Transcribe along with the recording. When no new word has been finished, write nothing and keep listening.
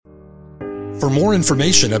For more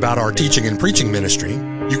information about our teaching and preaching ministry,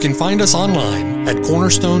 you can find us online at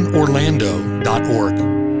cornerstoneorlando.org.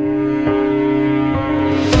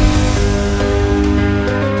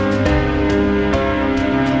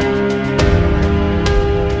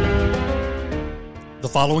 The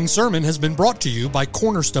following sermon has been brought to you by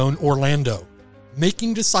Cornerstone Orlando,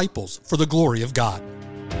 making disciples for the glory of God.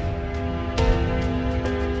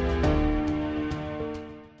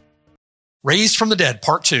 Raised from the Dead,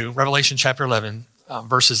 Part 2, Revelation chapter 11,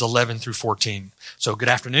 verses 11 through 14. So good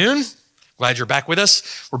afternoon. Glad you're back with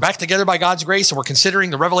us. We're back together by God's grace, and we're considering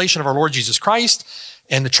the revelation of our Lord Jesus Christ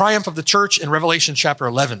and the triumph of the church in Revelation chapter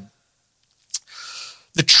 11.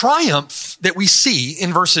 The triumph that we see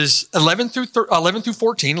in verses 11 through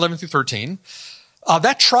 13,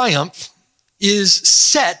 that triumph is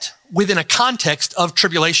set within a context of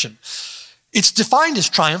tribulation. It's defined as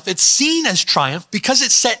triumph. It's seen as triumph because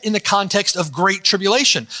it's set in the context of great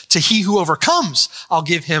tribulation. To he who overcomes, I'll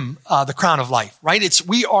give him the crown of life, right?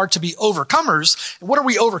 We are to be overcomers. And what are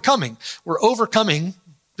we overcoming? We're overcoming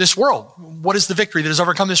this world. What is the victory that has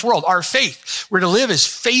overcome this world? Our faith. We're to live as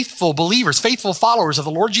faithful believers, faithful followers of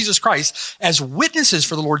the Lord Jesus Christ, as witnesses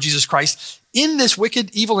for the Lord Jesus Christ in this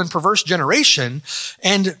wicked, evil, and perverse generation.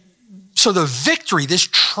 And so the victory, this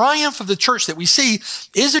triumph of the church that we see,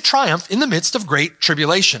 is a triumph in the midst of great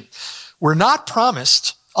tribulation. We're not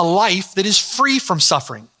promised a life that is free from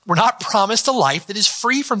suffering. We're not promised a life that is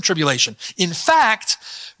free from tribulation. In fact,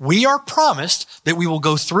 we are promised that we will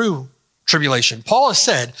go through tribulation. Paul has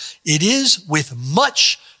said, it is with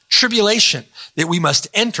much tribulation that we must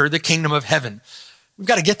enter the kingdom of heaven. We've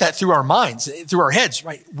got to get that through our minds, through our heads,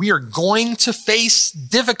 right? We are going to face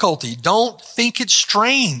difficulty. Don't think it's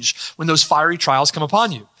strange when those fiery trials come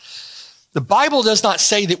upon you. The Bible does not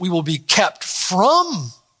say that we will be kept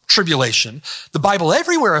from tribulation. The Bible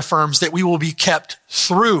everywhere affirms that we will be kept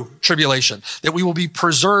through tribulation, that we will be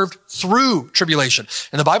preserved through tribulation.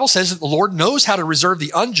 And the Bible says that the Lord knows how to reserve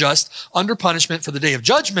the unjust under punishment for the day of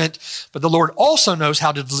judgment, but the Lord also knows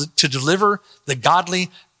how to deliver the godly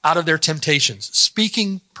out of their temptations,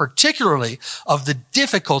 speaking particularly of the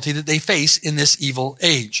difficulty that they face in this evil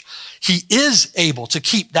age. He is able to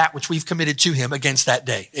keep that which we've committed to him against that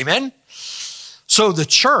day. Amen? So the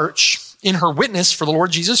church, in her witness for the Lord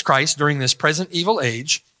Jesus Christ during this present evil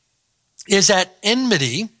age, is at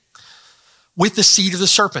enmity with the seed of the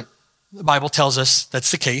serpent. The Bible tells us that's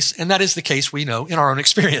the case, and that is the case we know in our own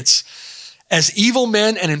experience. As evil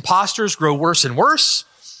men and impostors grow worse and worse,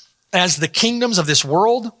 as the kingdoms of this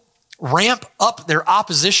world ramp up their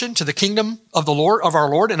opposition to the kingdom of the Lord, of our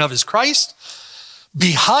Lord and of his Christ,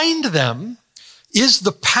 behind them is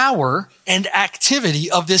the power and activity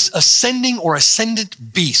of this ascending or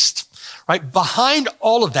ascendant beast, right? Behind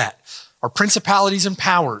all of that are principalities and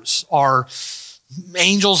powers, are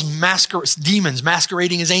angels, demons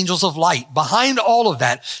masquerading as angels of light. Behind all of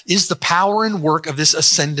that is the power and work of this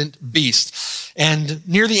ascendant beast. And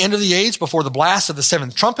near the end of the age, before the blast of the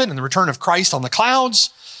seventh trumpet and the return of Christ on the clouds,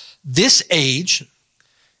 this age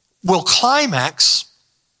will climax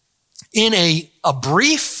in a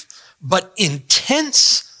brief but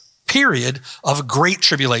intense period of great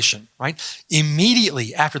tribulation, right?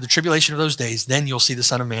 Immediately after the tribulation of those days, then you'll see the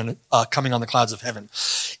Son of Man coming on the clouds of heaven.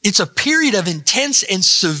 It's a period of intense and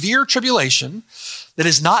severe tribulation that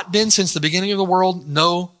has not been since the beginning of the world,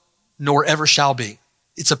 no, nor ever shall be.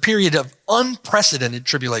 It's a period of unprecedented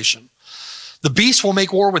tribulation. The beast will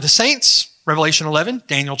make war with the saints, Revelation 11,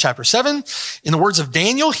 Daniel chapter 7. In the words of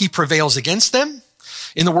Daniel, he prevails against them.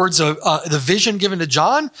 In the words of the vision given to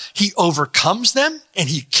John, he overcomes them and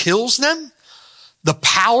he kills them. The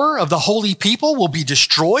power of the holy people will be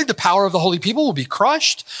destroyed. The power of the holy people will be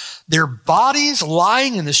crushed. Their bodies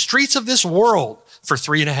lying in the streets of this world for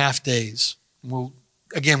 3.5 days.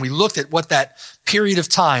 We looked at what that period of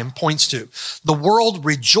time points to. The world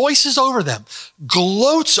rejoices over them,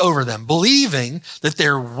 gloats over them, believing that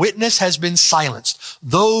their witness has been silenced.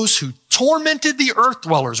 Those who tormented the earth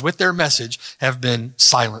dwellers with their message have been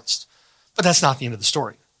silenced. But that's not the end of the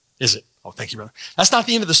story, is it? Oh, thank you, brother. That's not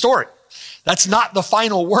the end of the story. That's not the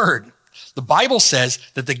final word. The Bible says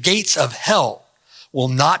that the gates of hell will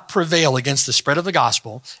not prevail against the spread of the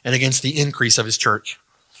gospel and against the increase of his church.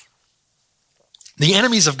 The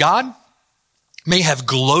enemies of God may have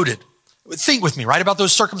gloated. Think with me, right, about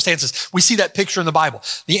those circumstances. We see that picture in the Bible.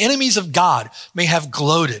 The enemies of God may have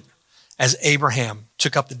gloated as Abraham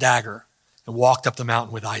took up the dagger and walked up the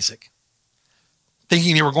mountain with Isaac,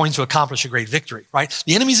 thinking they were going to accomplish a great victory, right?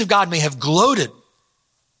 The enemies of God may have gloated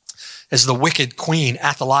as the wicked queen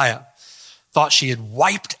Athaliah thought she had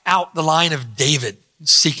wiped out the line of David,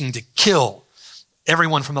 seeking to kill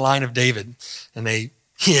everyone from the line of David. And they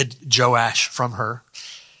hid Joash from her.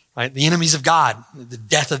 Right? The enemies of God, the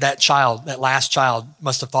death of that child, that last child,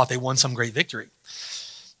 must have thought they won some great victory.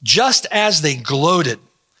 Just as they gloated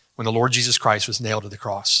when the Lord Jesus Christ was nailed to the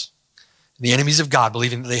cross. The enemies of God,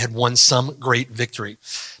 believing that they had won some great victory.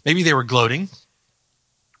 Maybe they were gloating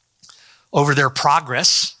over their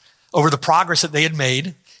progress, over the progress that they had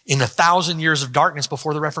made in 1,000 years of darkness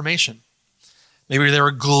before the Reformation. Maybe they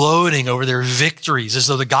were gloating over their victories as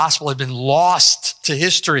though the gospel had been lost to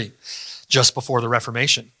history just before the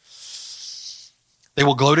Reformation. They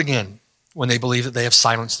will gloat again when they believe that they have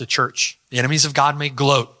silenced the church. The enemies of God may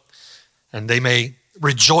gloat and they may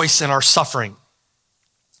rejoice in our suffering.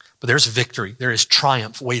 But there's victory. There is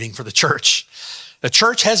triumph waiting for the church. The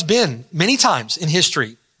church has been many times in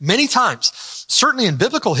history, many times, certainly in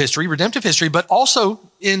biblical history, redemptive history, but also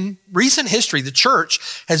in recent history, the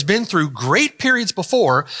church has been through great periods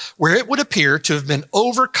before where it would appear to have been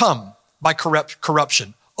overcome by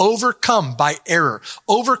corruption, overcome by error,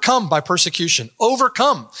 overcome by persecution,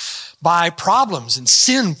 overcome by problems and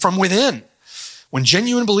sin from within. When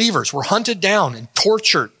genuine believers were hunted down and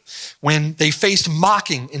tortured, when they faced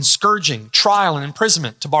mocking and scourging, trial and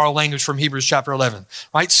imprisonment, to borrow language from Hebrews chapter 11,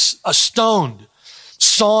 right? Stoned,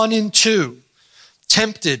 sawn in two,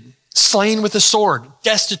 tempted, slain with a sword,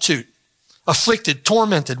 destitute, afflicted,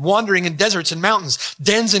 tormented, wandering in deserts and mountains,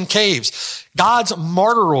 dens and caves, God's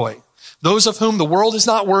martyroi, those of whom the world is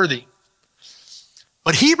not worthy.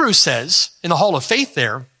 But Hebrews says in the Hall of Faith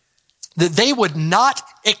there that they would not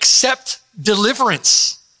accept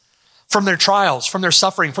deliverance from their trials, from their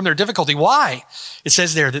suffering, from their difficulty. Why? It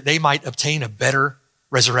says there that they might obtain a better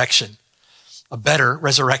resurrection. A better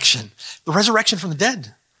resurrection. The resurrection from the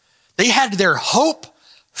dead. They had their hope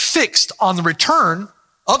fixed on the return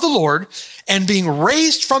of the Lord and being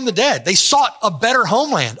raised from the dead. They sought a better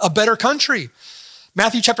homeland, a better country.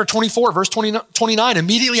 Matthew chapter 24, verse 29,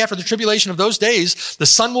 immediately after the tribulation of those days, the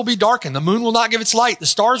sun will be darkened, the moon will not give its light, the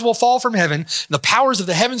stars will fall from heaven, the powers of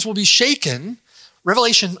the heavens will be shaken.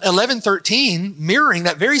 Revelation 11:13, mirroring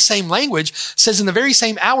that very same language, says in the very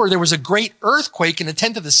same hour there was a great earthquake and a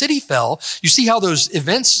tenth of the city fell. You see how those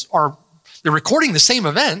events they're recording the same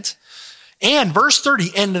event. And verse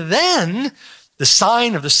 30, and then the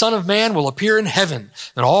sign of the Son of Man will appear in heaven,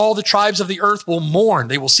 and all the tribes of the earth will mourn.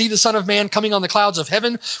 They will see the Son of Man coming on the clouds of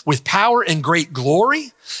heaven with power and great glory.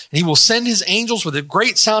 And he will send his angels with a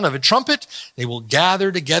great sound of a trumpet. They will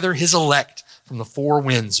gather together his elect from the four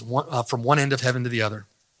winds, from one end of heaven to the other.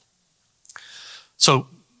 So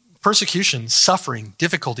persecution, suffering,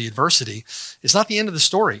 difficulty, adversity is not the end of the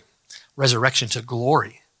story. Resurrection to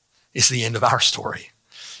glory is the end of our story.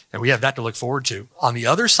 And we have that to look forward to. On the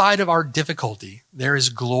other side of our difficulty, there is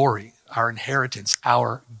glory, our inheritance,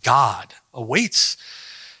 our God awaits.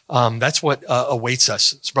 That's what awaits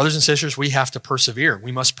us. So brothers and sisters, we have to persevere.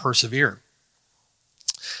 We must persevere.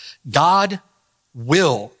 God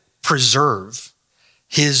will preserve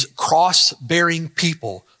his cross-bearing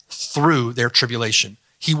people through their tribulation.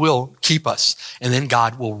 He will keep us, and then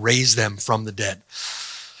God will raise them from the dead.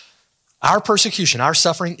 Our persecution, our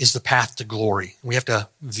suffering is the path to glory. We have to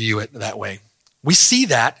view it that way. We see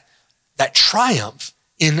that triumph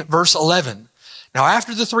in verse 11. Now,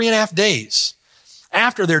 after the 3.5 days,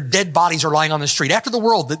 after their dead bodies are lying on the street, after the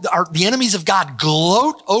world, the enemies of God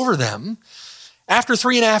gloat over them, after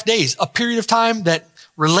 3.5 days, a period of time that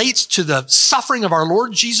relates to the suffering of our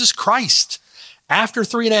Lord Jesus Christ. After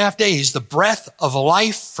 3.5 days, the breath of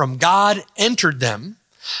life from God entered them.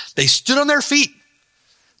 They stood on their feet.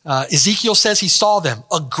 Ezekiel says he saw them,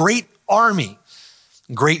 a great army.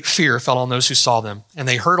 Great fear fell on those who saw them. And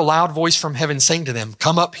they heard a loud voice from heaven saying to them,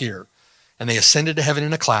 come up here. And they ascended to heaven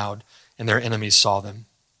in a cloud, and their enemies saw them.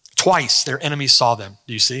 Twice their enemies saw them.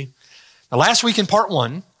 Do you see? Now, last week in part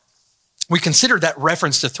 1, we considered that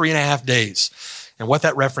reference to 3.5 days and what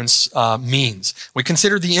that reference means. We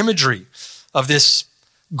considered the imagery of this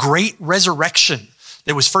great resurrection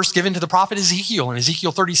that was first given to the prophet Ezekiel in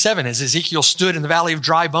Ezekiel 37, as Ezekiel stood in the valley of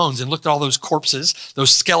dry bones and looked at all those corpses,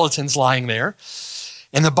 those skeletons lying there.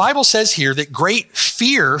 And the Bible says here that great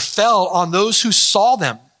fear fell on those who saw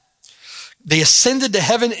them. They ascended to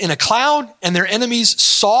heaven in a cloud, and their enemies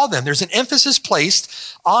saw them. There's an emphasis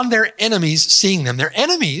placed on their enemies seeing them. Their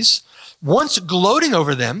enemies, once gloating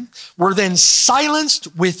over them, were then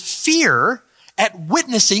silenced with fear at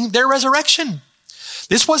witnessing their resurrection.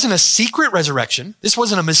 This wasn't a secret resurrection. This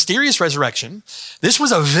wasn't a mysterious resurrection. This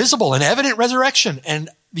was a visible and evident resurrection. And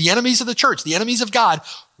the enemies of the church, the enemies of God,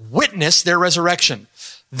 witnessed their resurrection.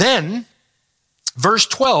 Then, verse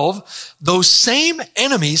 12, those same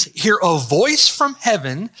enemies hear a voice from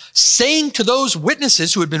heaven saying to those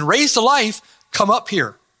witnesses who had been raised to life, come up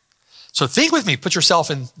here. So think with me, put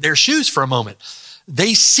yourself in their shoes for a moment.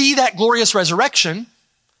 They see that glorious resurrection.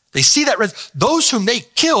 They see that those whom they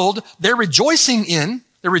killed, they're rejoicing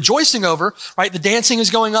over, right? The dancing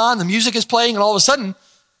is going on, the music is playing, and all of a sudden,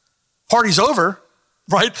 party's over,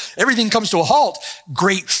 right? Everything comes to a halt.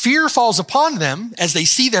 Great fear falls upon them as they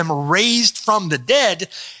see them raised from the dead,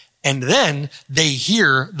 and then they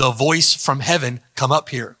hear the voice from heaven come up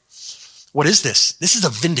here. What is this? This is a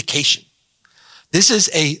vindication. This is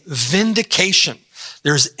a vindication.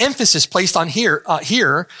 There's emphasis placed on here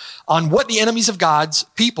on what the enemies of God's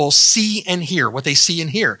people see and hear, what they see and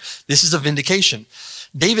hear. This is a vindication.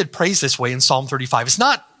 David prays this way in Psalm 35. It's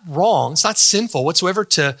not wrong. It's not sinful whatsoever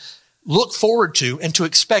to look forward to and to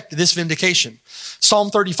expect this vindication. Psalm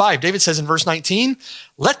 35, David says in verse 19,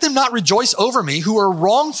 "Let them not rejoice over me who are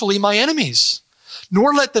wrongfully my enemies,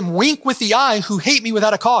 nor let them wink with the eye who hate me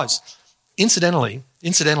without a cause." Incidentally,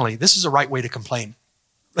 this is a right way to complain.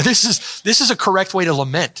 This is a correct way to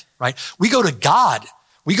lament, right? We go to God.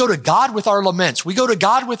 We go to God with our laments. We go to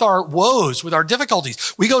God with our woes, with our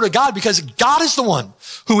difficulties. We go to God because God is the one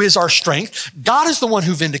who is our strength. God is the one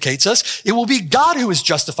who vindicates us. It will be God who is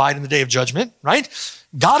justified in the day of judgment, right?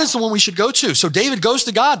 God is the one we should go to. So David goes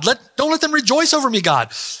to God. Don't let them rejoice over me,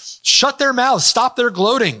 God. Shut their mouths. Stop their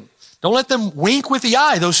gloating. Don't let them wink with the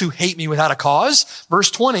eye, those who hate me without a cause. Verse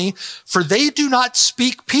 20, "For they do not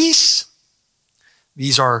speak peace."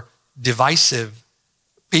 These are divisive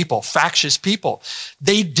people, factious people.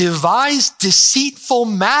 "They devise deceitful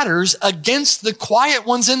matters against the quiet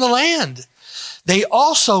ones in the land. They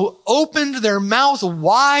also opened their mouth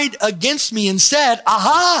wide against me and said,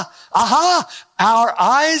 'Aha, aha, our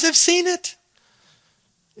eyes have seen it.'"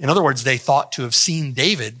 In other words, they thought to have seen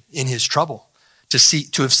David in his trouble,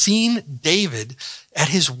 to have seen David at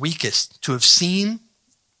his weakest, to have seen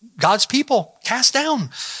God's people cast down.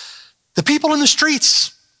 The people in the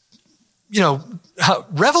streets,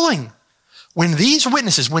 reveling. When these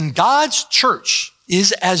witnesses, when God's church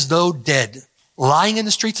is as though dead, lying in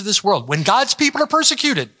the streets of this world, when God's people are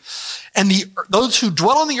persecuted, and those who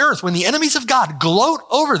dwell on the earth, when the enemies of God gloat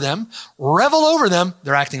over them, revel over them,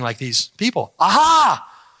 they're acting like these people. Aha!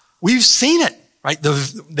 We've seen it, right?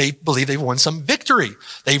 They believe they've won some victory.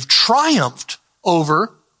 They've triumphed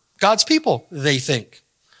over God's people, they think.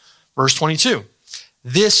 Verse 22.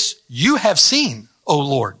 "This you have seen, O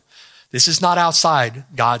Lord." This is not outside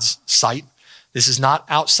God's sight. This is not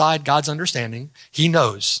outside God's understanding. He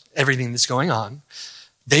knows everything that's going on.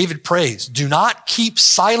 David prays, "Do not keep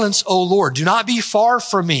silence, O Lord. Do not be far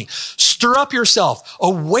from me. Stir up yourself.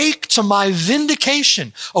 Awake to my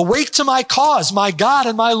vindication. Awake to my cause, my God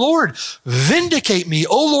and my Lord. Vindicate me,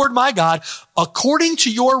 O Lord my God, according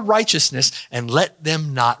to your righteousness, and let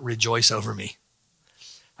them not rejoice over me."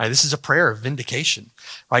 Right, this is a prayer of vindication,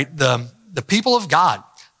 right? The people of God,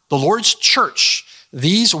 the Lord's church,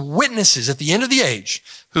 these witnesses at the end of the age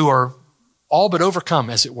who are all but overcome,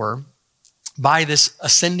 as it were, by this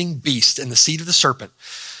ascending beast and the seed of the serpent,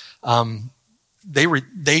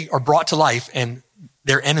 they are brought to life and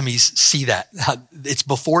their enemies see that. It's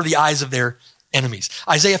before the eyes of their enemies.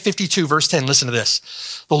 Isaiah 52 verse 10, listen to this.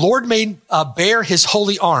 "The Lord made bare his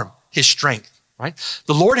holy arm," his strength. Right?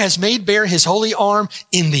 "The Lord has made bare his holy arm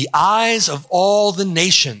in the eyes of all the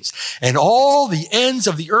nations, and all the ends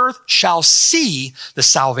of the earth shall see the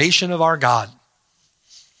salvation of our God."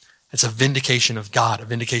 It's a vindication of God, a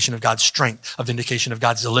vindication of God's strength, a vindication of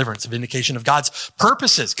God's deliverance, a vindication of God's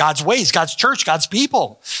purposes, God's ways, God's church, God's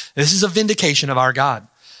people. This is a vindication of our God.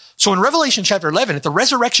 So in Revelation chapter 11, at the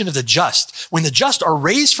resurrection of the just, when the just are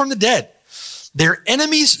raised from the dead, their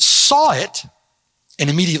enemies saw it, and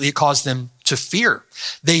immediately it caused them to fear.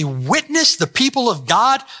 They witnessed the people of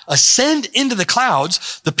God ascend into the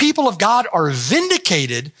clouds. The people of God are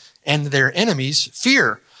vindicated, and their enemies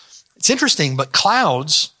fear. It's interesting, but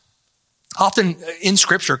clouds, often in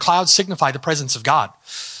Scripture, clouds signify the presence of God.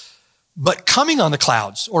 But coming on the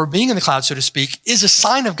clouds, or being in the clouds, so to speak, is a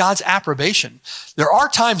sign of God's approbation. There are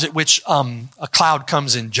times at which a cloud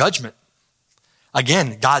comes in judgment.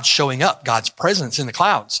 Again, God's showing up, God's presence in the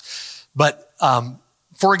clouds. But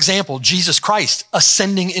for example, Jesus Christ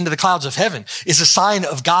ascending into the clouds of heaven is a sign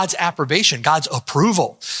of God's approbation, God's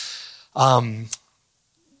approval.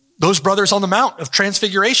 Those brothers on the Mount of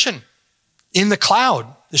Transfiguration in the cloud,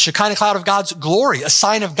 the Shekinah cloud of God's glory, a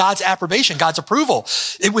sign of God's approbation, God's approval.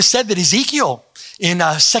 It was said that Ezekiel in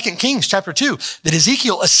 2 Kings chapter 2, that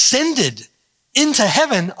Ezekiel ascended into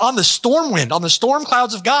heaven on the storm wind, on the storm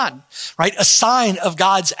clouds of God, right? A sign of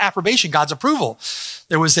God's approbation, God's approval.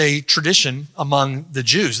 There was a tradition among the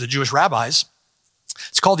Jews, the Jewish rabbis.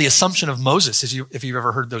 It's called the Assumption of Moses, if you've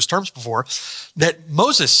ever heard those terms before, that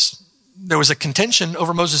Moses there was a contention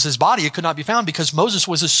over Moses' body. It could not be found because Moses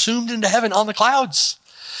was assumed into heaven on the clouds.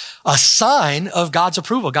 A sign of God's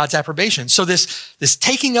approval, God's approbation. So this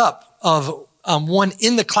taking up of one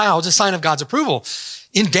in the clouds, a sign of God's approval.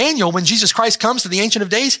 In Daniel, when Jesus Christ comes to the Ancient of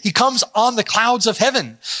Days, he comes on the clouds of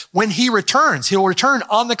heaven. When he returns, he'll return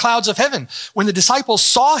on the clouds of heaven. When the disciples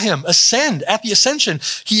saw him ascend at the ascension,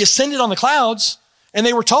 he ascended on the clouds, and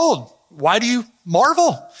they were told, why do you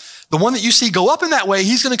marvel? The one that you see go up in that way,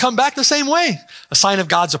 he's going to come back the same way. A sign of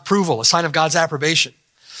God's approval, a sign of God's approbation.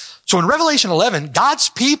 So in Revelation 11, God's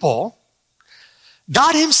people,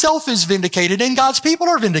 God himself is vindicated and God's people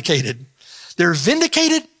are vindicated. They're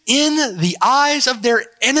vindicated in the eyes of their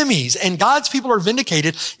enemies, and God's people are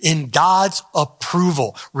vindicated in God's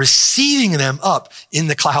approval, receiving them up in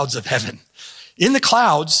the clouds of heaven, in the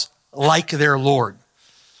clouds like their Lord.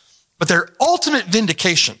 But their ultimate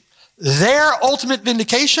vindication, a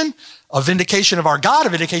vindication of our God, a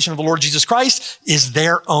vindication of the Lord Jesus Christ, is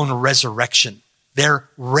their own resurrection. They're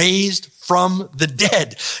raised from the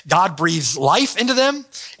dead. God breathes life into them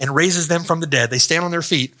and raises them from the dead. They stand on their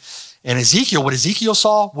feet. And what Ezekiel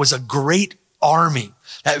saw was a great army,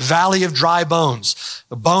 that valley of dry bones.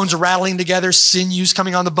 The bones are rattling together, sinews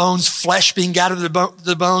coming on the bones, flesh being gathered to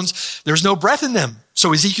the bones. There's no breath in them.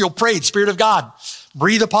 So Ezekiel prayed, Spirit of God,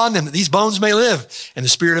 breathe upon them that these bones may live. And the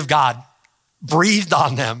Spirit of God breathed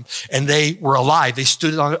on them and they were alive. They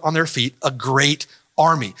stood on their feet, a great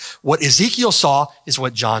army. What Ezekiel saw is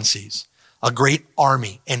what John sees, a great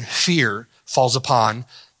army, and fear falls upon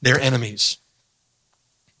their enemies.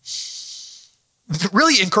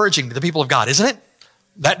 Really encouraging to the people of God, isn't it?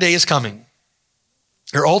 That day is coming.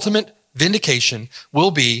 Their ultimate vindication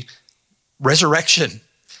will be resurrection.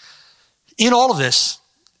 In all of this,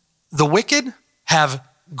 the wicked have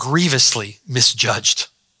grievously misjudged.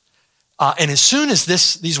 And as soon as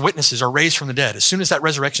these witnesses are raised from the dead, as soon as that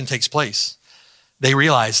resurrection takes place, they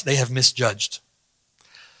realize they have misjudged.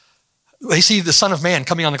 They see the Son of Man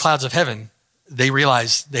coming on the clouds of heaven. They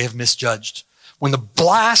realize they have misjudged. When the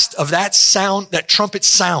blast of that trumpet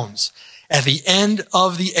sounds at the end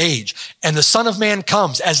of the age, and the Son of Man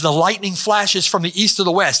comes as the lightning flashes from the east to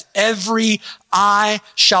the west, every eye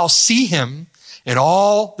shall see him, and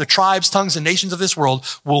all the tribes, tongues, and nations of this world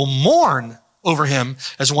will mourn over him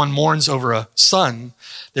as one mourns over a son.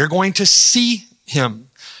 They're going to see him,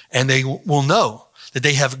 and they will know that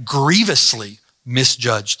they have grievously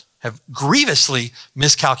misjudged, have grievously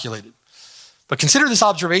miscalculated. But consider this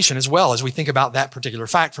observation as well as we think about that particular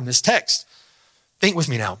fact from this text. Think with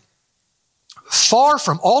me now. Far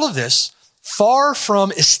from all of this, far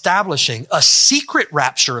from establishing a secret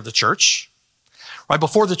rapture of the church, right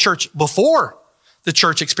before the church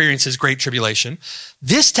experiences great tribulation,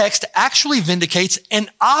 this text actually vindicates an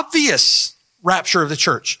obvious rapture of the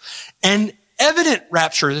church, an evident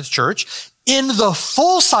rapture of the church in the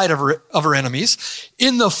full sight of her enemies,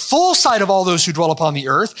 in the full sight of all those who dwell upon the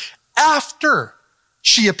earth, after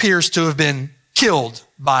she appears to have been killed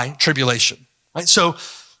by tribulation. Right? So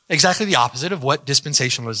exactly the opposite of what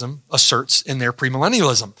dispensationalism asserts in their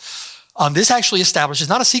premillennialism. This actually establishes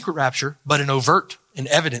not a secret rapture, but an overt, an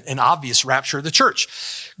evident, an obvious rapture of the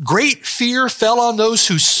church. Great fear fell on those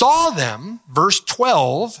who saw them, verse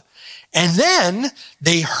 12, and then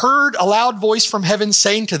they heard a loud voice from heaven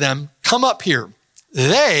saying to them, come up here.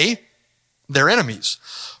 They, their enemies,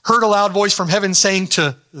 heard a loud voice from heaven saying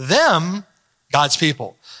to them, God's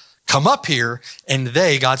people, come up here. And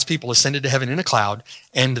they, God's people, ascended to heaven in a cloud,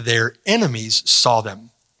 and their enemies saw them.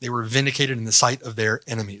 They were vindicated in the sight of their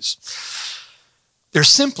enemies. There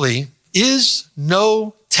simply is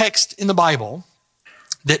no text in the Bible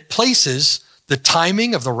that places the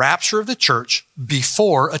timing of the rapture of the church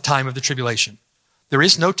before a time of the tribulation. There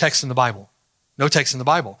is no text in the Bible. No text in the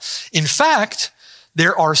Bible. In fact,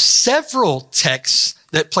 there are several texts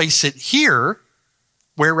that place it here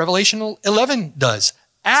where Revelation 11 does.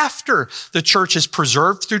 After the church is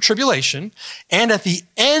preserved through tribulation, and at the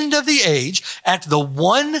end of the age, at the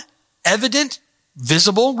one evident,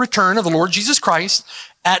 visible return of the Lord Jesus Christ,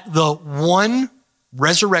 at the one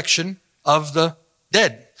resurrection of the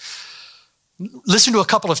dead. Listen to a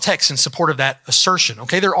couple of texts in support of that assertion.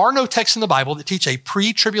 Okay, there are no texts in the Bible that teach a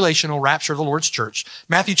pre-tribulational rapture of the Lord's church.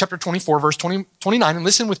 Matthew chapter 24, verse 29, and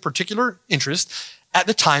listen with particular interest at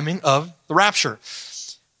the timing of the rapture.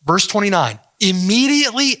 Verse 29,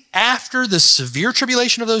 immediately after the severe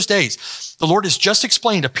tribulation of those days, the Lord has just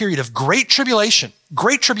explained a period of great tribulation.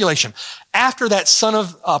 After that son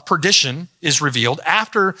of perdition is revealed,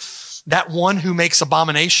 after that one who makes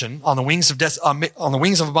abomination on the wings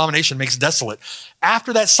of abomination makes desolate.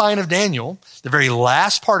 After that sign of Daniel, the very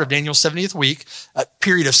last part of Daniel's 70th week, a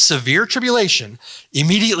period of severe tribulation,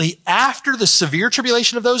 immediately after the severe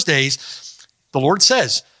tribulation of those days, the Lord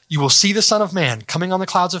says, you will see the Son of Man coming on the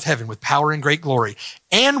clouds of heaven with power and great glory.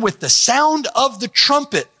 And with the sound of the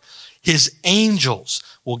trumpet, his angels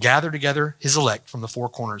will gather together his elect from the four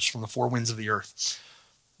corners, from the four winds of the earth.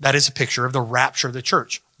 That is a picture of the rapture of the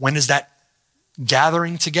church. When does that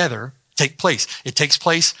gathering together take place? It takes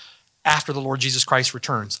place after the Lord Jesus Christ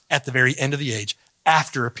returns, at the very end of the age,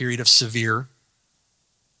 after a period of severe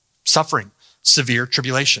suffering, severe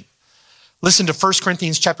tribulation. Listen to 1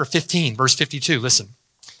 Corinthians chapter 15, verse 52. Listen.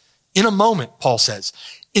 In a moment, Paul says,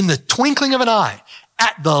 in the twinkling of an eye,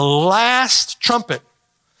 at the last trumpet,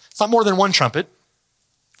 it's not more than one trumpet,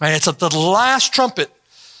 right? It's at the last trumpet,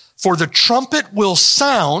 for the trumpet will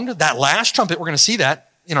sound, that last trumpet, we're going to see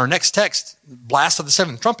that in our next text, blast of the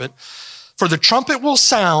seventh trumpet, for the trumpet will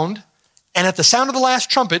sound, and at the sound of the last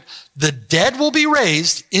trumpet, the dead will be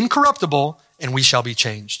raised incorruptible, and we shall be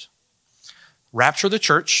changed. Rapture of the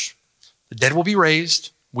church, the dead will be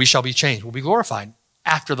raised, we shall be changed, we'll be glorified.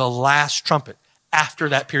 After the last trumpet, after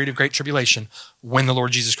that period of great tribulation, when the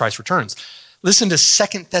Lord Jesus Christ returns. Listen to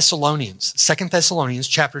 2 Thessalonians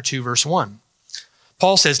chapter 2, verse 1.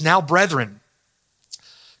 Paul says, now brethren,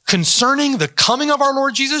 concerning the coming of our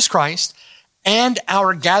Lord Jesus Christ and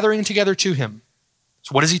our gathering together to him.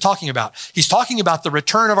 So what is he talking about? He's talking about the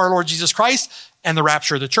return of our Lord Jesus Christ and the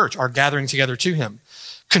rapture of the church, our gathering together to him.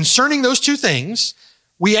 Concerning those two things,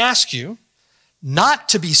 we ask you, not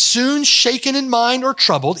to be soon shaken in mind or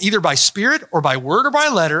troubled, either by spirit or by word or by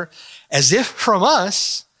letter, as if from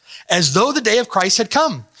us, as though the day of Christ had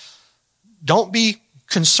come. Don't be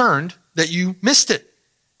concerned that you missed it.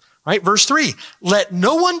 Right? Verse 3, let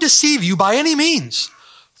no one deceive you by any means,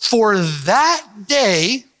 for that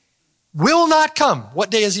day will not come. What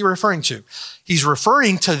day is he referring to? He's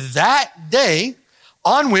referring to that day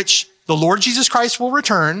on which the Lord Jesus Christ will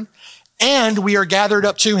return and we are gathered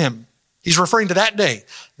up to him. He's referring to that day.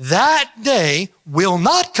 That day will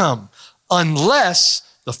not come unless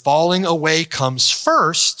the falling away comes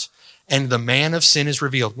first and the man of sin is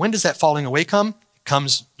revealed. When does that falling away come? It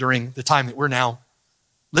comes during the time that we're now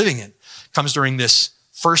living in. It comes during the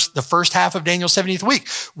first half of Daniel's 70th week.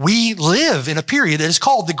 We live in a period that is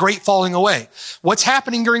called the great falling away. What's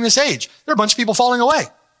happening during this age? There are a bunch of people falling away,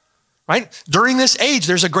 right? During this age,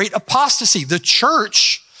 there's a great apostasy. The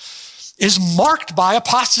church is marked by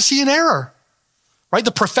apostasy and error, right?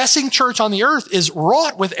 The professing church on the earth is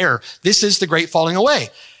wrought with error. This is the great falling away.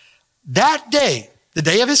 That day, the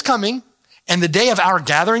day of his coming, and the day of our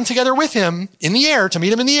gathering together with him in the air, to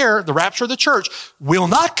meet him in the air, the rapture of the church, will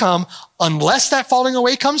not come unless that falling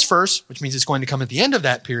away comes first, which means it's going to come at the end of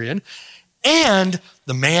that period, and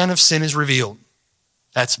the man of sin is revealed.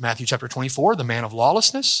 That's Matthew chapter 24, the man of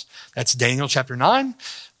lawlessness. That's Daniel chapter 9.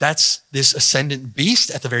 That's this ascendant beast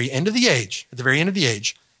at the very end of the age,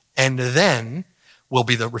 And then will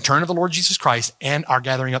be the return of the Lord Jesus Christ and our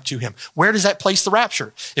gathering up to him. Where does that place the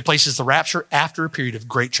rapture? It places the rapture after a period of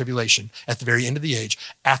great tribulation at the very end of the age,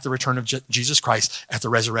 at the return of Jesus Christ, at the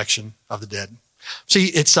resurrection of the dead. See,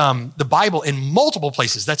 it's the Bible in multiple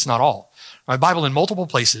places. That's not all. The Bible in multiple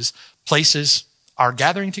places places our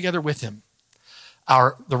gathering together with him.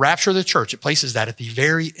 The rapture of the church, it places that at the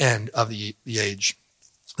very end of the age.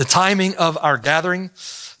 The timing of our gathering,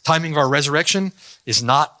 timing of our resurrection is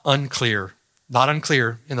not unclear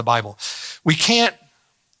in the Bible. We can't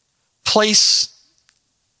place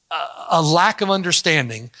a lack of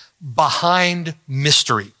understanding behind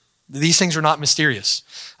mystery. These things are not mysterious.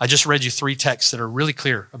 I just read you 3 texts that are really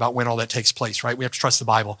clear about when all that takes place, right? We have to trust the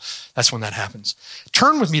Bible. That's when that happens.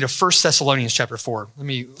 Turn with me to 1 Thessalonians chapter 4.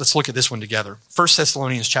 Let's look at this one together. 1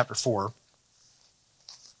 Thessalonians chapter 4.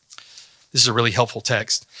 This is a really helpful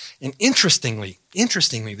text. And interestingly,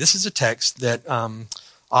 this is a text that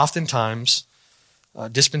oftentimes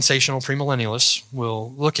dispensational premillennialists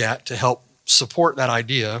will look at to help support that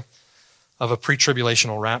idea of a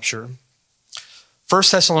pre-tribulational rapture. 1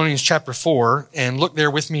 Thessalonians chapter 4, and look there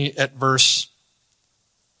with me at verse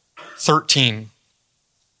 13.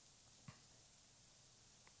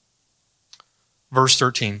 Verse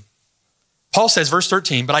 13. Paul says, verse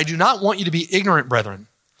 13, but I do not want you to be ignorant, brethren.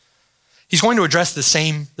 He's going to address the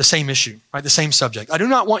same issue, right? The same subject. I do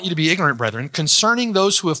not want you to be ignorant, brethren, concerning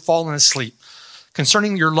those who have fallen asleep,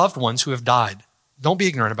 concerning your loved ones who have died. Don't be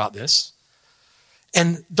ignorant about this.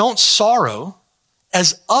 And don't sorrow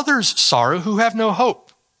as others sorrow who have no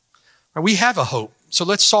hope. We have a hope, so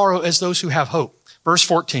let's sorrow as those who have hope. Verse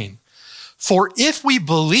 14, for if we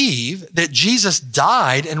believe that Jesus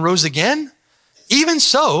died and rose again, even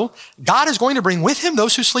so, God is going to bring with him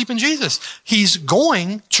those who sleep in Jesus. He's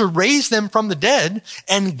going to raise them from the dead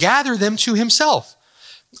and gather them to himself.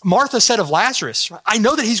 Martha said of Lazarus, I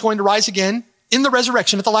know that he's going to rise again in the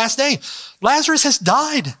resurrection at the last day. Lazarus has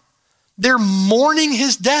died. They're mourning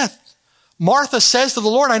his death. Martha says to the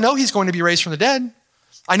Lord, I know he's going to be raised from the dead.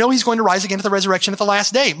 I know he's going to rise again at the resurrection at the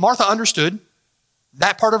last day. Martha understood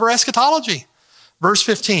that part of her eschatology. Verse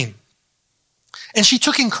 15. And she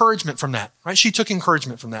took encouragement from that, right? She took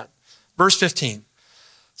encouragement from that. Verse 15.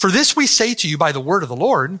 For this we say to you by the word of the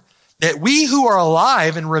Lord, that we who are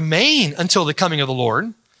alive and remain until the coming of the Lord,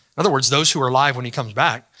 in other words, those who are alive when he comes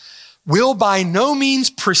back, will by no means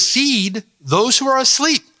precede those who are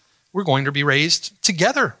asleep. We're going to be raised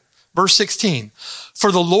together. Verse 16.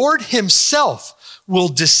 For the Lord himself will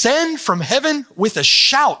descend from heaven with a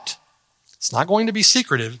shout. It's not going to be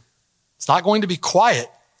secretive. It's not going to be quiet.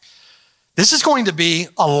 This is going to be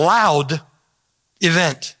a loud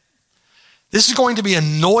event. This is going to be a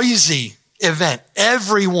noisy event.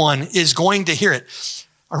 Everyone is going to hear it.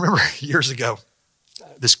 I remember years ago,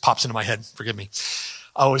 this pops into my head, forgive me.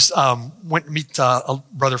 I went to meet a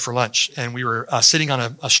brother for lunch, and we were sitting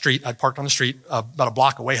on a street. I'd parked on the street about a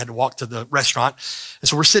block away, had to walk to the restaurant. And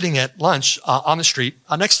so we're sitting at lunch on the street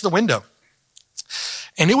next to the window.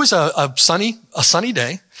 And it was a sunny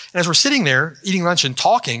day. And as we're sitting there eating lunch and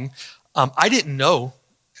talking, I didn't know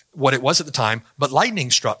what it was at the time, but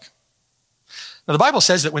lightning struck. Now, the Bible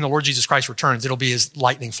says that when the Lord Jesus Christ returns, it'll be as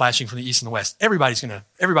lightning flashing from the east and the west. Everybody's gonna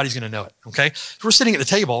know it, okay? So we're sitting at the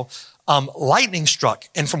table, lightning struck.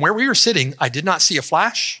 And from where we were sitting, I did not see a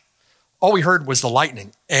flash. All we heard was the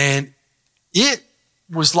lightning. And it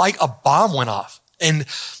was like a bomb went off. And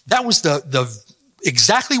that was the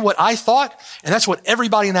exactly what I thought. And that's what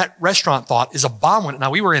everybody in that restaurant thought is a bomb went.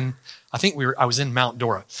 Now I was in Mount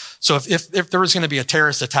Dora. So if there was going to be a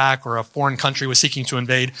terrorist attack or a foreign country was seeking to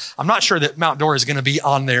invade, I'm not sure that Mount Dora is going to be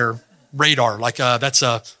on their radar. Like, that's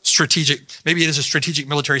a strategic, maybe it is a strategic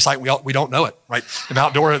military site. We don't know it, right? The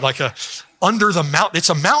Mount Dora, under the mountain, it's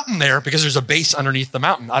a mountain there because there's a base underneath the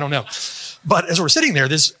mountain. I don't know. But as we're sitting there,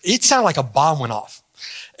 it sounded like a bomb went off.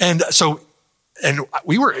 And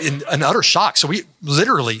we were in an utter shock. So we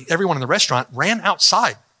literally, everyone in the restaurant ran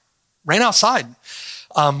outside.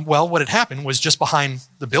 Well, what had happened was just behind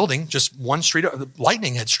the building, just one street, the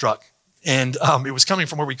lightning had struck, and it was coming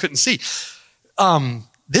from where we couldn't see.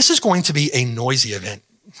 This is going to be a noisy event.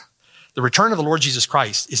 The return of the Lord Jesus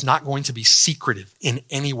Christ is not going to be secretive in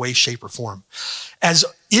any way, shape, or form. As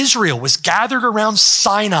Israel was gathered around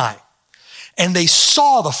Sinai, and they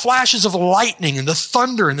saw the flashes of lightning and the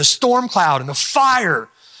thunder and the storm cloud and the fire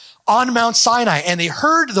on Mount Sinai, and they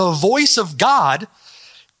heard the voice of God,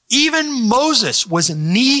 even Moses was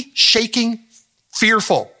knee-shaking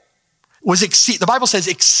fearful, the Bible says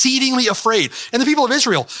exceedingly afraid. And the people of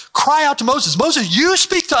Israel cry out to Moses, Moses, you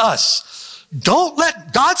speak to us. Don't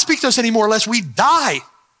let God speak to us anymore lest we die.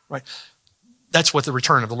 Right? That's what the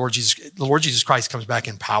return of the Lord Jesus Christ comes back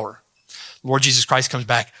in power. The Lord Jesus Christ comes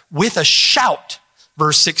back with a shout,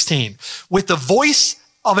 verse 16, with the voice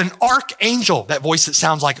of an archangel, that voice that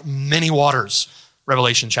sounds like many waters.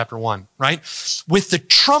 Revelation chapter 1, right? With the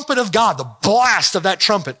trumpet of God, the blast of that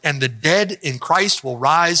trumpet, and the dead in Christ will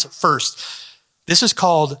rise first. This is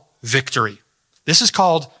called victory. This is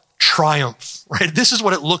called triumph, right? This is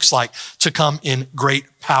what it looks like to come in great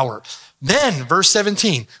power. Then, verse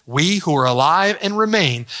 17, we who are alive and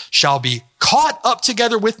remain shall be caught up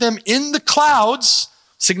together with them in the clouds,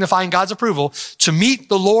 signifying God's approval, to meet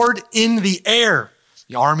the Lord in the air.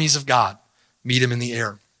 The armies of God meet him in the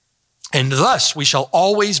air. And thus we shall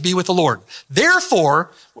always be with the Lord.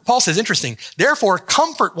 Therefore, what Paul says, interesting, therefore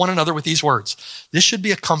comfort one another with these words. This should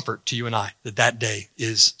be a comfort to you and I, that day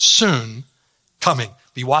is soon coming.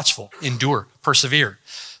 Be watchful, endure, persevere.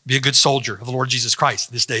 Be a good soldier of the Lord Jesus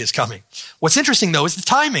Christ. This day is coming. What's interesting though is the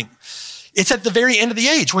timing. It's at the very end of the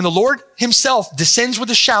age when the Lord himself descends with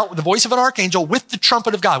a shout, with the voice of an archangel, with the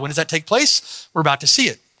trumpet of God. When does that take place? We're about to see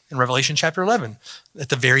it in Revelation chapter 11, at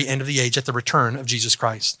the very end of the age, at the return of Jesus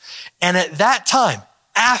Christ. And at that time,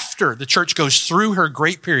 after the church goes through her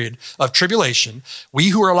great period of tribulation, we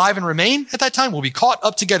who are alive and remain at that time will be caught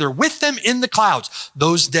up together with them in the clouds,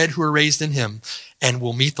 those dead who are raised in him, and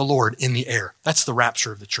will meet the Lord in the air. That's the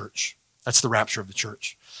rapture of the church. That's the rapture of the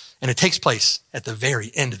church. And it takes place at the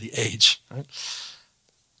very end of the age. Right?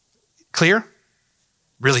 Clear?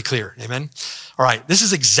 Really clear. Amen? All right. This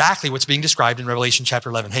is exactly what's being described in Revelation chapter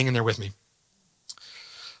 11. Hang in there with me.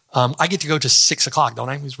 I get to go to 6 o'clock, don't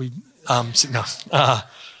I? Because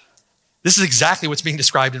this is exactly what's being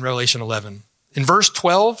described in Revelation 11. In verse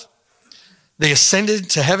 12, they ascended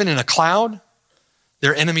to heaven in a cloud.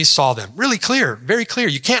 Their enemies saw them. Really clear, very clear.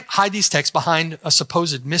 You can't hide these texts behind a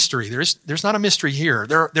supposed mystery. There's not a mystery here.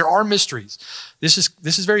 There are mysteries. This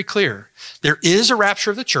is very clear. There is a rapture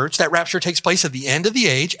of the church. That rapture takes place at the end of the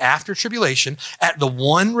age, after tribulation, at the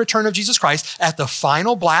one return of Jesus Christ, at the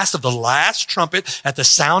final blast of the last trumpet, at the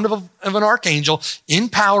sound of an archangel, in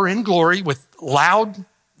power, in glory, with loud,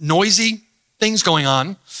 noisy things going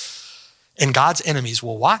on. And God's enemies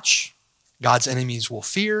will watch. God's enemies will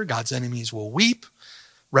fear. God's enemies will weep.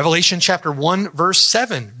 Revelation chapter 1, verse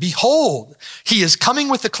 7. Behold, he is coming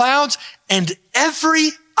with the clouds, and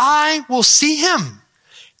every eye will see him.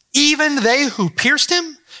 Even they who pierced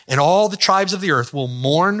him, and all the tribes of the earth will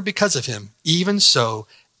mourn because of him. Even so,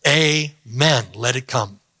 amen. Let it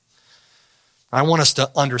come. I want us to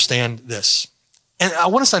understand this. And I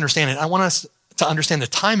want us to understand it. I want us to understand the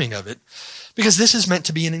timing of it, because this is meant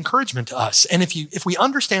to be an encouragement to us. And if we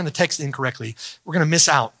understand the text incorrectly, we're going to miss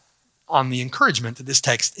out on the encouragement that this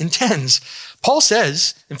text intends. Paul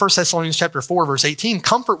says in 1 Thessalonians chapter 4, verse 18,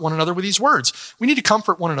 comfort one another with these words. We need to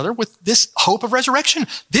comfort one another with this hope of resurrection.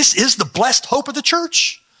 This is the blessed hope of the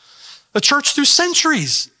church. The church through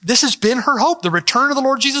centuries. This has been her hope, the return of the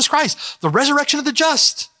Lord Jesus Christ, the resurrection of the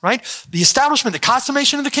just, right? The establishment, the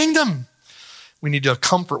consummation of the kingdom. We need to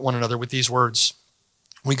comfort one another with these words.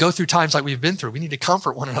 We go through times like we've been through. We need to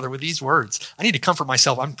comfort one another with these words. I need to comfort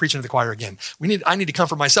myself. I'm preaching to the choir again. I need to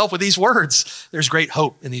comfort myself with these words. There's great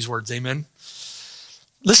hope in these words. Amen.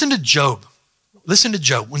 Listen to Job. Listen to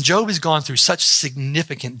Job. When Job has gone through such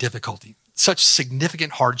significant difficulty, such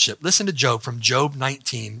significant hardship, listen to Job from Job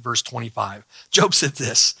 19, verse 25. Job said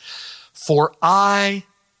this, for I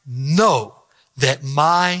know that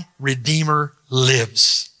my Redeemer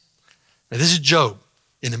lives. Now, this is Job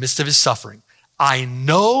in the midst of his suffering. I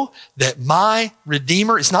know that my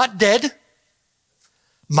Redeemer is not dead.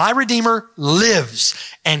 My Redeemer lives,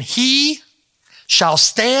 and he shall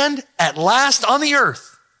stand at last on the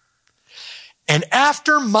earth. And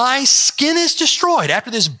after my skin is destroyed, after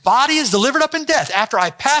this body is delivered up in death, after I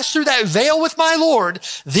pass through that veil with my Lord,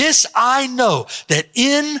 this I know, that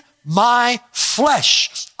in my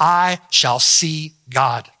flesh I shall see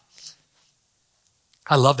God.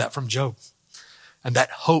 I love that from Job. And that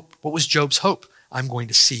hope, what was Job's hope? I'm going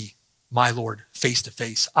to see my Lord face to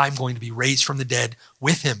face. I'm going to be raised from the dead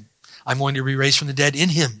with him. I'm going to be raised from the dead in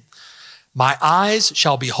him. My eyes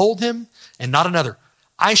shall behold him and not another.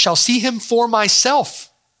 I shall see him for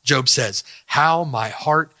myself, Job says. How my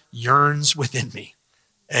heart yearns within me.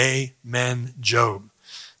 Amen, Job.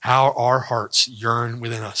 How our hearts yearn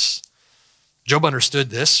within us. Job understood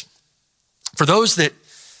this. For those that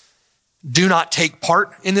do not take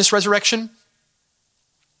part in this resurrection,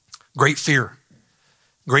 great fear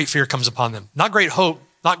comes upon them. Not great hope,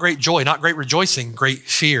 not great joy, not great rejoicing, great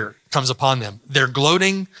fear comes upon them. Their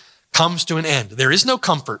gloating comes to an end. There is no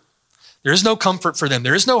comfort. There is no comfort for them.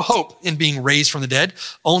 There is no hope in being raised from the dead,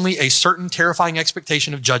 only a certain terrifying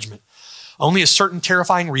expectation of judgment, only a certain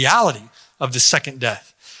terrifying reality of the second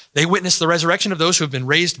death. They witness the resurrection of those who have been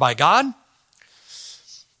raised by God.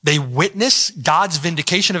 They witness God's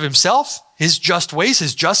vindication of himself, his just ways,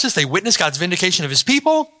 his justice. They witness God's vindication of his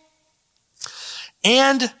people.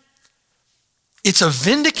 And it's a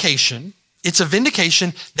vindication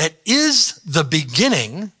that is the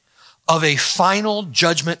beginning of a final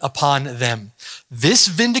judgment upon them. This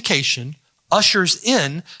vindication ushers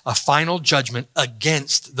in a final judgment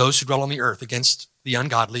against those who dwell on the earth, against the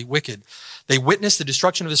ungodly, wicked. They witness the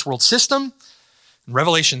destruction of this world system. And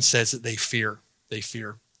Revelation says that they fear. They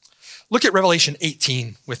fear. Look at Revelation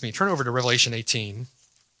 18 with me. Turn over to Revelation 18.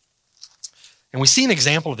 And we see an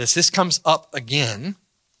example of this. This comes up again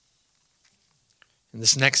in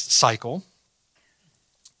this next cycle.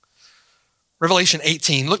 Revelation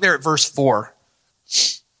 18, look there at verse 4.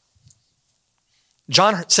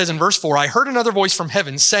 John says in verse 4, I heard another voice from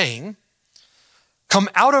heaven saying, come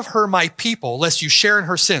out of her, my people, lest you share in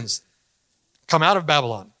her sins. Come out of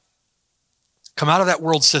Babylon. Come out of that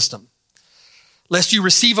world system. Lest you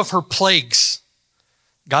receive of her plagues.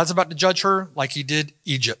 God's about to judge her like he did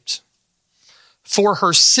Egypt. For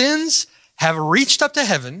her sins have reached up to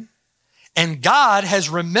heaven, and God has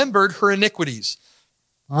remembered her iniquities.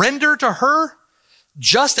 Render to her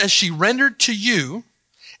just as she rendered to you,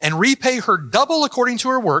 and repay her double according to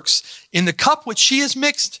her works. In the cup which she has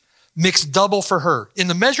mixed double for her. In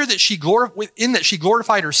the measure that she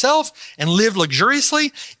glorified herself and lived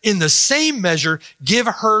luxuriously, in the same measure give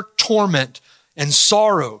her torment and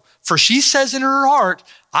sorrow. For she says in her heart,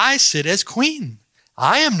 I sit as queen.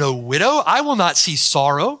 I am no widow. I will not see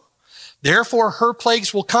sorrow. Therefore, her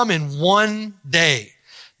plagues will come in one day,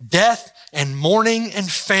 death and mourning and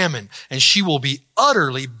famine, and she will be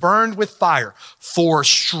utterly burned with fire. For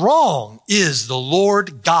strong is the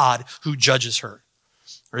Lord God who judges her.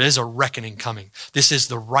 There is a reckoning coming. This is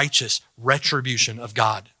the righteous retribution of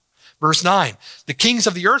God. Verse 9, the kings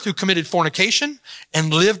of the earth who committed fornication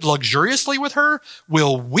and lived luxuriously with her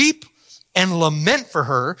will weep and lament for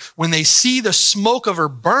her. When they see the smoke of her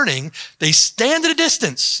burning, they stand at a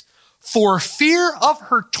distance for fear of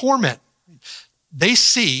her torment. They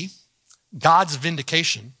see God's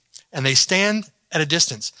vindication and they stand at a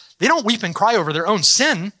distance. They don't weep and cry over their own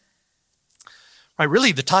sin. Right?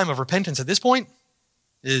 Really, the time of repentance at this point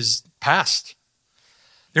is past.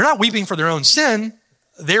 They're not weeping for their own sin.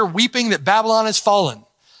 They're weeping that Babylon has fallen.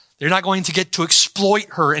 They're not going to get to exploit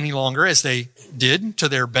her any longer as they did to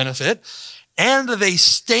their benefit. And they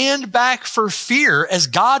stand back for fear as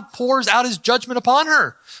God pours out his judgment upon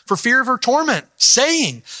her for fear of her torment,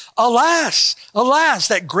 saying, alas, alas,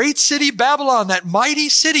 that great city Babylon, that mighty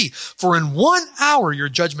city, for in 1 hour your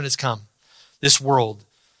judgment has come. This world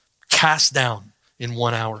cast down in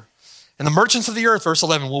 1 hour. And the merchants of the earth, verse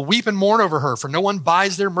 11, will weep and mourn over her, for no one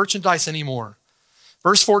buys their merchandise anymore.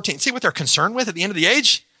 Verse 14, see what they're concerned with at the end of the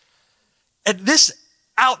age? At this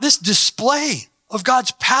display of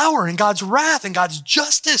God's power and God's wrath and God's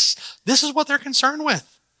justice, this is what they're concerned with.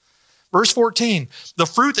 Verse 14, the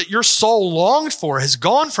fruit that your soul longed for has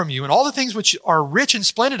gone from you, and all the things which are rich and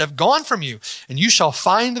splendid have gone from you, and you shall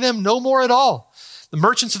find them no more at all. The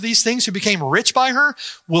merchants of these things who became rich by her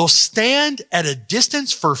will stand at a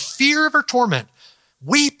distance for fear of her torment,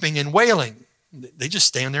 weeping and wailing. They just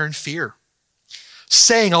stand there in fear,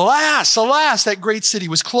 saying, alas, alas, that great city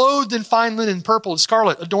was clothed in fine linen, purple and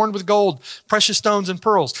scarlet, adorned with gold, precious stones and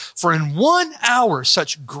pearls. For in 1 hour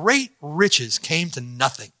such great riches came to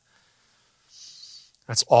nothing.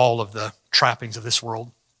 That's all of the trappings of this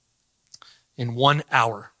world. In 1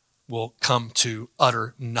 hour will come to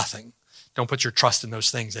utter nothing. Don't put your trust in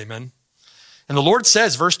those things, amen? And the Lord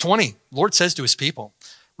says, verse 20, the Lord says to his people,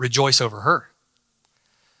 rejoice over her.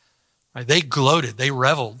 Right? They gloated, they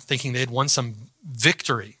reveled, thinking they had won some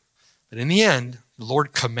victory. But in the end, the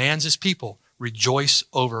Lord commands his people, rejoice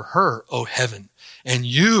over her, O heaven, and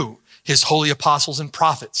you, his holy apostles and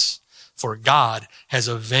prophets, for God has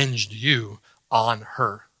avenged you on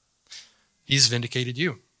her. He's vindicated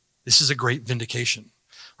you. This is a great vindication.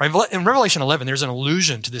 Right? In Revelation 11, there's an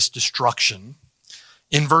allusion to this destruction.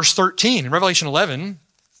 In verse 13, in Revelation 11,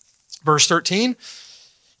 verse 13,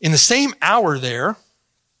 in the same hour there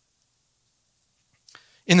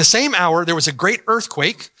was a great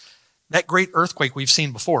earthquake. That great earthquake we've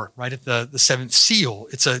seen before, right? At the seventh seal.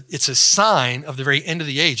 It's a sign of the very end of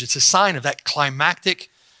the age. It's a sign of that climactic,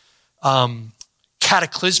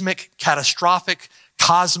 cataclysmic, catastrophic,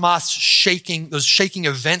 cosmos shaking, those shaking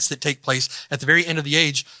events that take place at the very end of the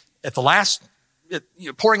age, at the last,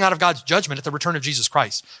 pouring out of God's judgment at the return of Jesus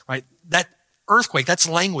Christ, right? That earthquake, that's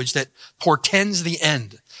language that portends the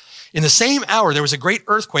end. In the same hour, there was a great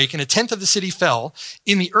earthquake, and 1/10 of the city fell.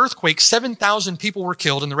 In the earthquake, 7,000 people were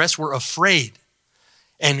killed, and the rest were afraid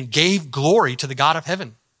and gave glory to the God of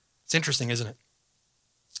heaven. It's interesting, isn't it?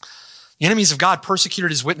 The enemies of God persecuted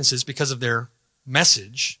his witnesses because of their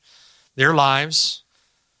message. Their lives,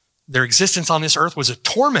 their existence on this earth was a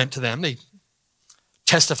torment to them. They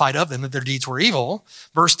testified of them that their deeds were evil.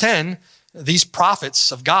 Verse 10, these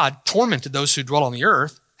prophets of God tormented those who dwell on the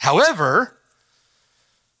earth. However,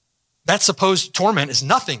 that supposed torment is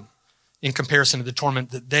nothing in comparison to the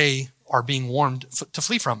torment that they are being warned to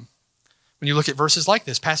flee from. When you look at verses like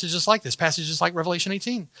this, passages like Revelation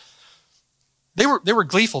 18, they were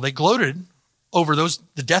gleeful. They gloated over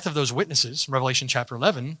the death of those witnesses, Revelation chapter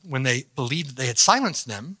 11, when they believed that they had silenced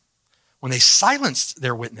them, when they silenced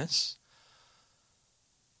their witness,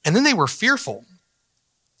 and then they were fearful.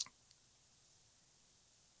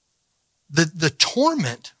 The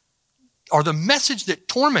torment, or the message that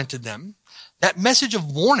tormented them, that message of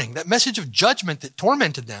warning, that message of judgment that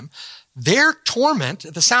tormented them, their torment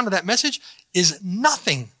at the sound of that message is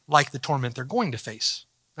nothing like the torment they're going to face.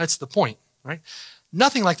 That's the point, right?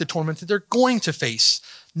 Nothing like the torment that they're going to face.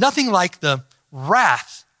 Nothing like the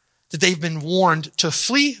wrath that they've been warned to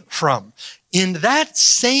flee from. In that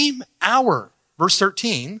same hour, verse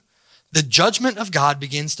 13, the judgment of God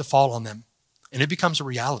begins to fall on them, and it becomes a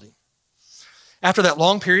reality. After that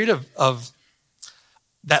long period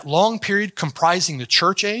comprising the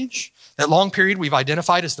church age, that long period we've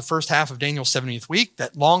identified as the first half of Daniel's 70th week,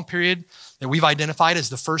 that long period that we've identified as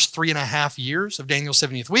the first 3.5 years of Daniel's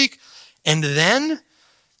 70th week, and then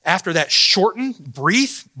after that shortened,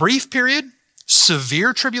 brief period,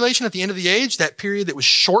 severe tribulation at the end of the age, that period that was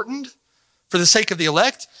shortened for the sake of the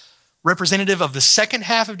elect, representative of the second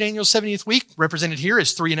half of Daniel's 70th week, represented here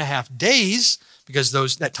as 3.5 days, because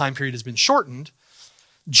that time period has been shortened.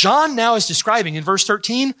 John now is describing in verse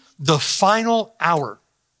 13, the final hour.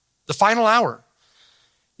 The final hour.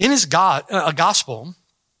 In his gospel,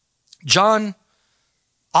 John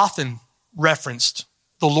often referenced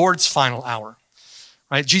the Lord's final hour,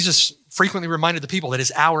 right? Jesus frequently reminded the people that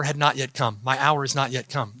his hour had not yet come. My hour is not yet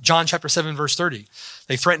come. John chapter 7, verse 30.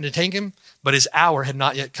 They threatened to take him, but his hour had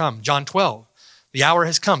not yet come. John 12. The hour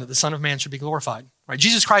has come that the Son of Man should be glorified. Right?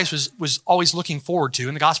 Jesus Christ was always looking forward to,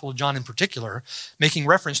 in the Gospel of John in particular, making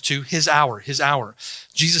reference to his hour, his hour.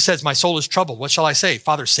 Jesus says, my soul is troubled. What shall I say?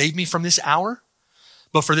 Father, save me from this hour?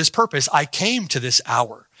 But for this purpose, I came to this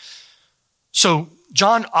hour. So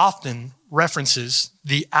John often references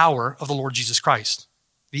the hour of the Lord Jesus Christ,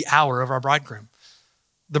 the hour of our bridegroom.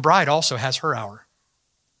 The bride also has her hour.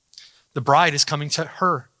 The bride is coming to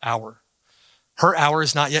her hour. Her hour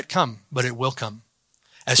is not yet come, but it will come.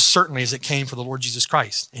 As certainly as it came for the Lord Jesus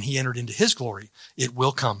Christ, and he entered into his glory, it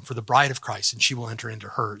will come for the bride of Christ, and she will enter into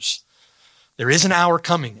hers. There is an hour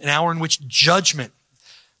coming, an hour in which judgment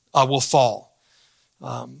will fall.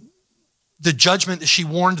 The judgment that she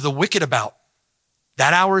warned the wicked about,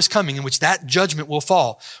 that hour is coming in which that judgment will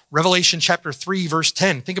fall. Revelation chapter 3, verse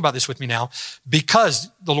 10. Think about this with me now. Because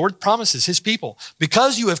the Lord promises his people,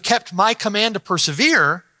 because you have kept my command to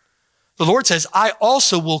persevere, the Lord says, I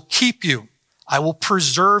also will keep you. I will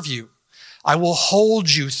preserve you. I will hold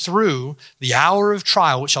you through the hour of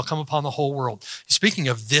trial which shall come upon the whole world. Speaking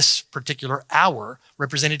of this particular hour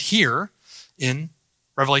represented here in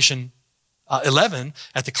Revelation 11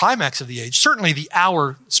 at the climax of the age, certainly the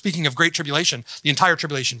hour, speaking of great tribulation, the entire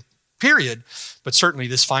tribulation period, but certainly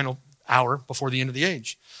this final hour before the end of the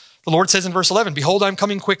age. The Lord says in verse 11, behold, I'm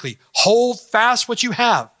coming quickly. Hold fast what you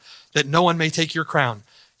have, that no one may take your crown.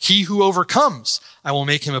 He who overcomes, I will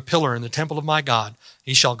make him a pillar in the temple of my God.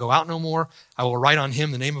 He shall go out no more. I will write on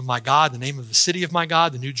him the name of my God, the name of the city of my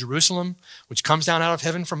God, the new Jerusalem, which comes down out of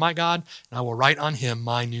heaven from my God, and I will write on him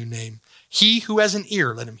my new name. He who has an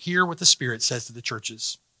ear, let him hear what the Spirit says to the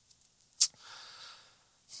churches.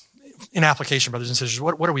 In application, brothers and sisters,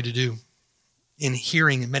 what are we to do in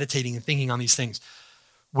hearing and meditating and thinking on these things?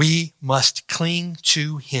 We must cling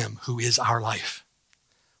to him who is our life.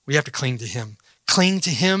 We have to cling to him. Cling to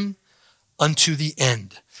him unto the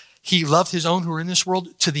end. He loved his own who are in this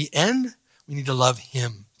world to the end. We need to love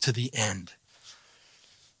him to the end.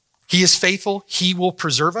 He is faithful. He will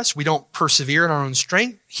preserve us. We don't persevere in our own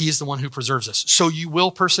strength. He is the one who preserves us. So you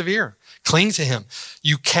will persevere. Cling to him.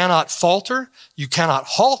 You cannot falter. You cannot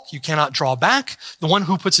halt. You cannot draw back. The one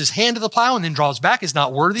who puts his hand to the plow and then draws back is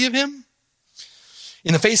not worthy of him.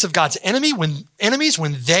 In the face of God's enemies,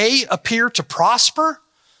 when they appear to prosper,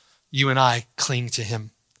 you and I cling to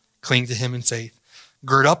him in faith.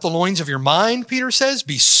 Gird up the loins of your mind, Peter says.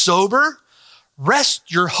 Be sober. Rest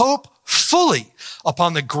your hope fully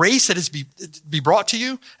upon the grace that is be brought to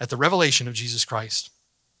you at the revelation of Jesus Christ.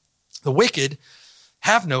 The wicked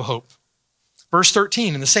have no hope. Verse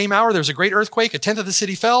 13, in the same hour there was a great earthquake. 1/10 of the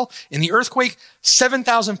city fell. In the earthquake,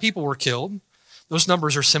 7,000 people were killed. Those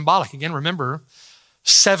numbers are symbolic. Again, remember,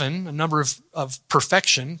 7, a number of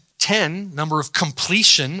perfection. 10, number of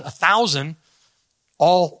completion. 1,000,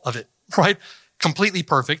 all of it, right? Completely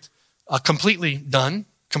perfect, completely done,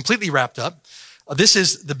 completely wrapped up. This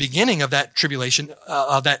is the beginning of that tribulation,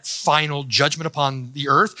 of that final judgment upon the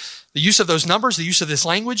earth. The use of those numbers, the use of this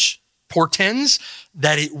language portends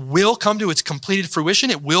that it will come to its completed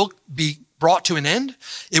fruition. It will be brought to an end.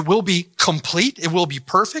 It will be complete. It will be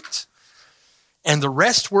perfect. And the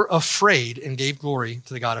rest were afraid and gave glory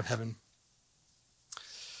to the God of heaven.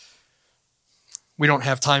 We don't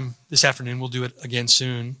have time this afternoon. We'll do it again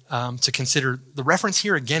soon to consider the reference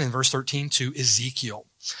here again in verse 13 to Ezekiel.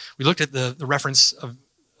 We looked at the reference of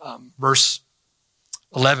verse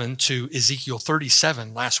 11 to Ezekiel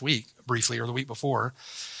 37 last week, briefly, or the week before.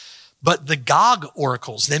 But the Gog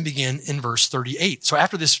oracles then begin in verse 38. So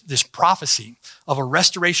after this prophecy of a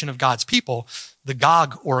restoration of God's people, the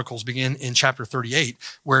Gog oracles begin in chapter 38,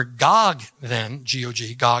 where Gog then,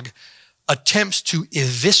 G-O-G, Gog, attempts to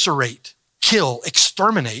eviscerate, kill,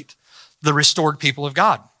 exterminate the restored people of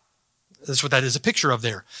God. That's what that is a picture of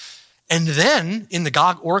there. And then in the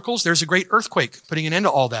Gog oracles, there's a great earthquake, putting an end to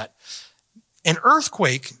all that. An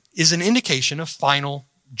earthquake is an indication of final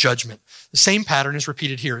judgment. The same pattern is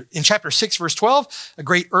repeated here. In chapter 6, verse 12, a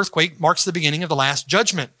great earthquake marks the beginning of the last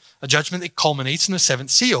judgment, a judgment that culminates in the 7th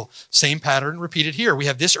seal. Same pattern repeated here. We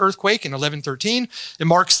have this earthquake in 11:13. It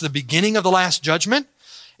marks the beginning of the last judgment.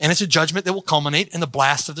 And it's a judgment that will culminate in the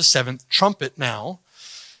blast of the seventh trumpet now.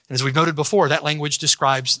 And as we've noted before, that language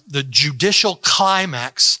describes the judicial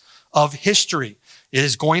climax of history. It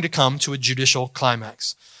is going to come to a judicial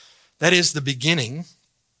climax. That is the beginning.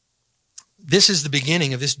 This is the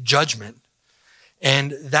beginning of this judgment.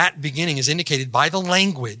 And that beginning is indicated by the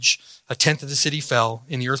language, a tenth of the city fell.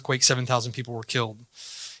 In the earthquake, 7,000 people were killed.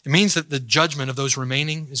 It means that the judgment of those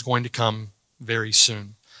remaining is going to come very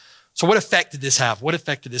soon. So what effect did this have? What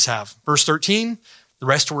effect did this have? Verse 13, the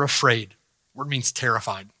rest were afraid. Word means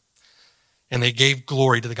terrified. And they gave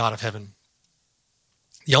glory to the God of heaven.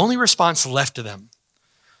 The only response left to them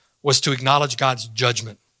was to acknowledge God's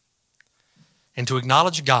judgment and to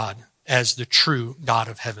acknowledge God as the true God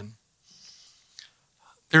of heaven.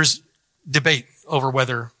 There's debate over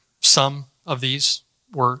whether some of these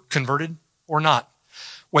were converted or not.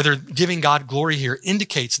 Whether giving God glory here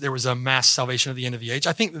indicates there was a mass salvation at the end of the age.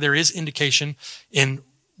 I think that there is indication in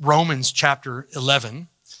Romans chapter 11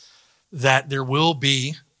 that there will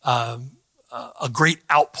be a great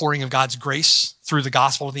outpouring of God's grace through the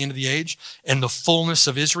gospel at the end of the age, and the fullness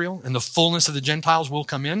of Israel and the fullness of the Gentiles will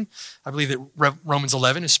come in. I believe that Romans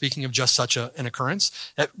 11 is speaking of just such an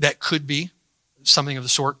occurrence. That could be something of the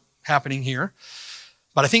sort happening here.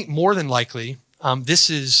 But I think more than likely, this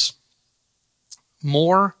is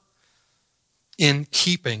more in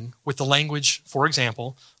keeping with the language, for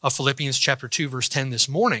example, of Philippians chapter 2, verse 10 this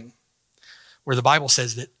morning, where the Bible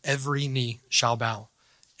says that every knee shall bow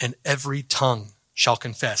and every tongue shall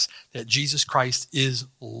confess that Jesus Christ is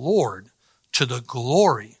Lord, to the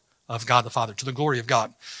glory of God the Father, to the glory of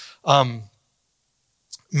God.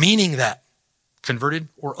 Meaning that, converted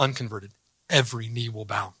or unconverted, every knee will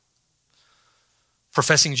bow.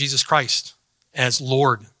 Professing Jesus Christ as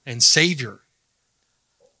Lord and Savior,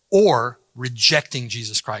 or rejecting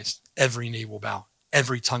Jesus Christ, every knee will bow,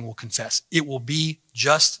 every tongue will confess. It will be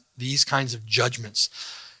just these kinds of judgments.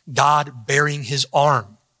 God bearing his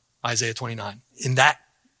arm, Isaiah 29, in that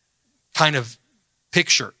kind of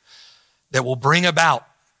picture that will bring about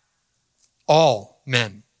all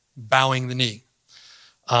men bowing the knee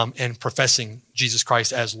and professing Jesus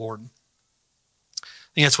Christ as Lord. I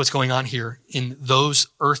think that's what's going on here in those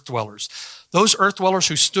earth dwellers. Those earth dwellers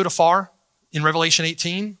who stood afar in Revelation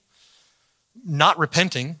 18, not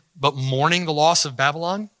repenting, but mourning the loss of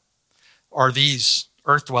Babylon, are these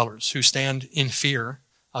earth dwellers who stand in fear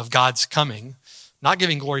of God's coming, not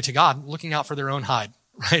giving glory to God, looking out for their own hide,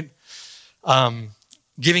 right?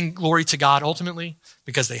 Giving glory to God ultimately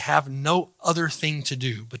because they have no other thing to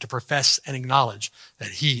do but to profess and acknowledge that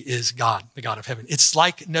he is God, the God of heaven. It's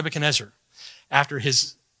like Nebuchadnezzar after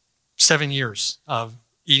his 7 years of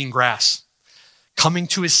eating grass, coming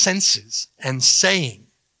to his senses and saying,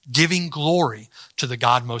 giving glory to the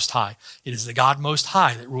God Most High. It is the God Most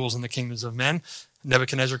High that rules in the kingdoms of men.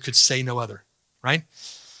 Nebuchadnezzar could say no other, right?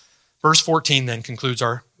 Verse 14 then concludes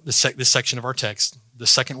this section of our text. The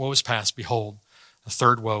second woe is past. Behold, the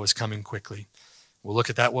third woe is coming quickly. We'll look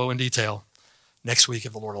at that woe in detail next week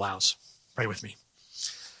if the Lord allows. Pray with me.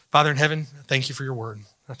 Father in heaven, thank you for your word.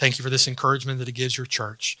 I thank you for this encouragement that it gives your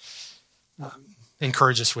church.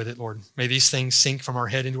 Encourage us with it, Lord. May these things sink from our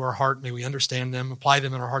head into our heart. May we understand them, apply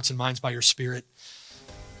them in our hearts and minds by your Spirit.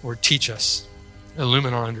 Lord, teach us,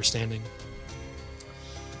 illumine our understanding.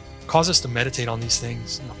 Cause us to meditate on these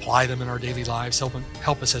things and apply them in our daily lives.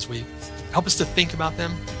 Help us to think about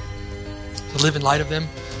them, to live in light of them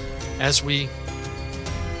as we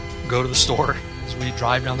go to the store, as we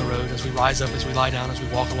drive down the road, as we rise up, as we lie down, as we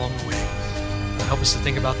walk along the way. Help us to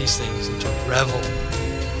think about these things and to revel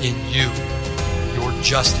in you, your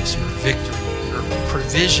justice, your victory, your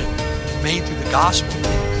provision made through the gospel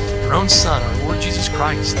in your own Son, our Lord Jesus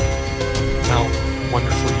Christ. How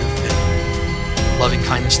wonderful you've been. Loving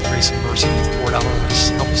kindness, grace, and mercy you've poured out on us.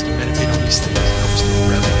 Help us to meditate on these things. Help us to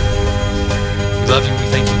revel in you. We love you.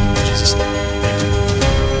 We thank you. In Jesus' name. Amen.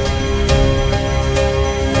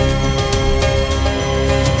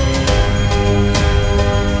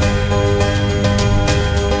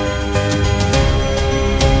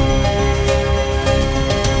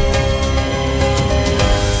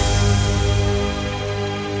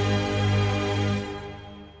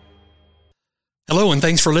 Hello, and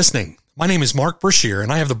thanks for listening. My name is Mark Brashear,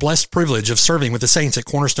 and I have the blessed privilege of serving with the saints at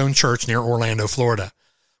Cornerstone Church near Orlando, Florida.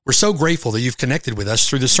 We're so grateful that you've connected with us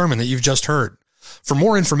through the sermon that you've just heard. For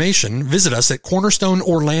more information, visit us at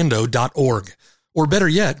cornerstoneorlando.org. Or better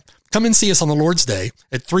yet, come and see us on the Lord's Day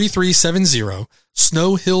at 3370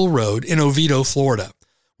 Snow Hill Road in Oviedo, Florida.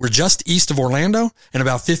 We're just east of Orlando and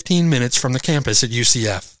about 15 minutes from the campus at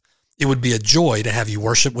UCF. It would be a joy to have you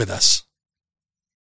worship with us.